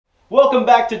Welcome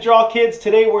back to Draw Kids.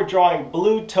 Today we're drawing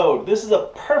Blue Toad. This is a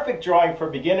perfect drawing for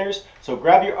beginners, so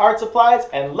grab your art supplies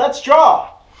and let's draw!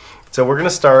 So we're going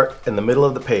to start in the middle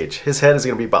of the page. His head is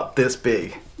going to be about this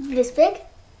big. This big?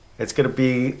 It's going to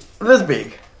be this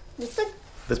big. This big?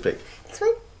 This big. This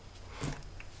big?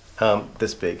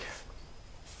 This big.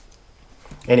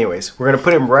 Anyways, we're going to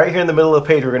put him right here in the middle of the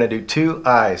page. We're going to do two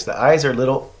eyes. The eyes are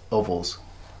little ovals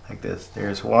like this.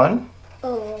 There's one.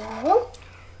 Oh.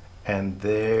 And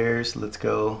there's, let's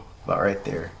go about right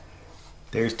there.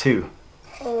 There's two.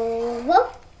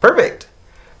 Oh. Perfect.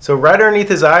 So right underneath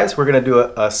his eyes, we're going to do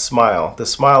a smile. The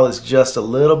smile is just a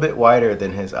little bit wider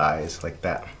than his eyes, like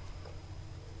that.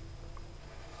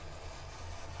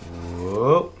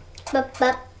 Whoa. Bup,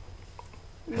 bup.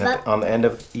 And on the end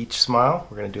of each smile,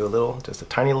 we're going to do just a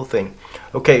tiny little thing.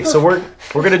 Okay, so we're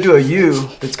going to do a U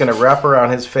that's going to wrap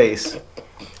around his face.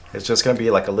 It's just going to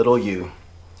be like a little U.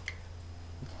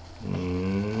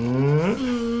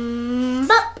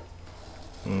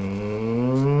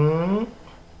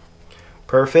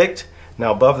 Perfect.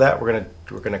 Now above that, we're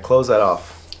gonna close that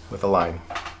off with a line.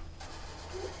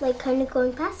 Like kind of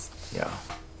going past? Yeah,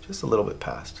 just a little bit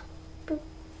past.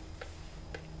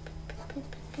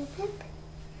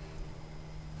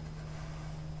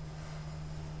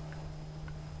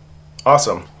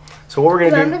 Awesome. So what we're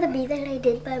gonna do? Remember the bee that I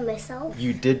did by myself?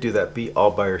 You did do that bee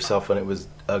all by yourself, and it was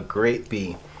a great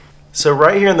bee. So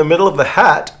right here in the middle of the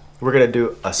hat, we're gonna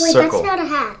do a circle. Wait, that's not a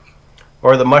hat.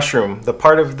 Or the mushroom. The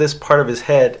part of this part of his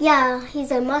head. Yeah,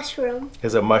 he's a mushroom.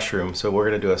 Is a mushroom. So we're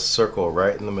gonna do a circle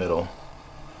right in the middle.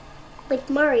 Like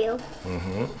Mario.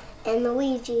 Mm-hmm. And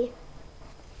Luigi.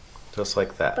 Just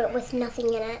like that. But with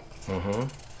nothing in it. Mm-hmm.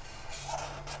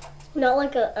 Not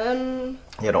like a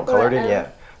Yeah, don't color it in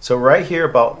yet. So right here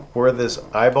about where these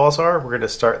eyeballs are, we're gonna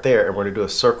start there and we're gonna do a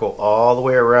circle all the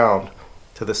way around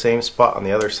to the same spot on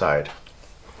the other side.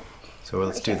 So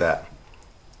let's do that.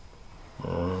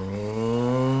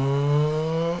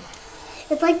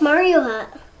 It's like Mario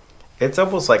hat. It's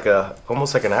almost like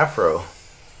an afro.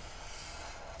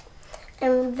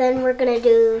 And then we're gonna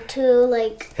do two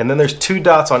like. And then there's two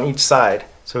dots on each side.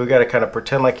 So we gotta kind of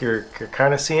pretend like you're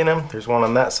kind of seeing them. There's one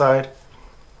on that side,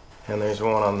 and there's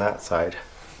one on that side.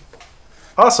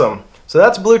 Awesome. So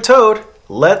that's Blue Toad.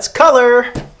 Let's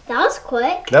color. That was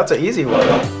quick. That's an easy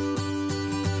one.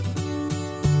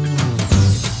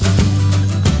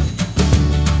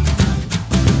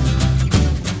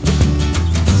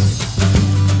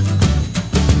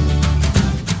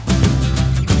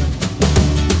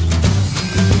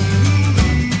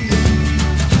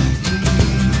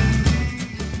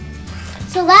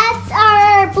 So that's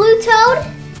our Blue Toad.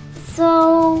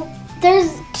 So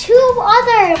there's two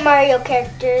other Mario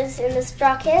characters in the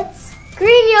Straw Kids.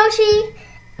 Green Yoshi,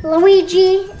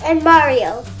 Luigi, and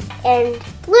Mario. And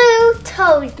Blue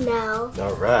Toad now.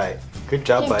 All right. Good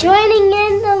job, buddy. He's joining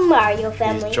in the Mario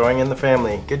family. He's joining in the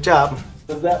family. Good job.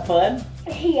 Was that fun?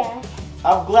 Yeah.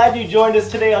 I'm glad you joined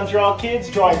us today on Draw Kids,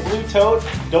 drawing Blue Toad.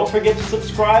 Don't forget to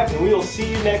subscribe, and we will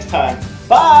see you next time.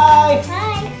 Bye!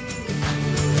 Bye!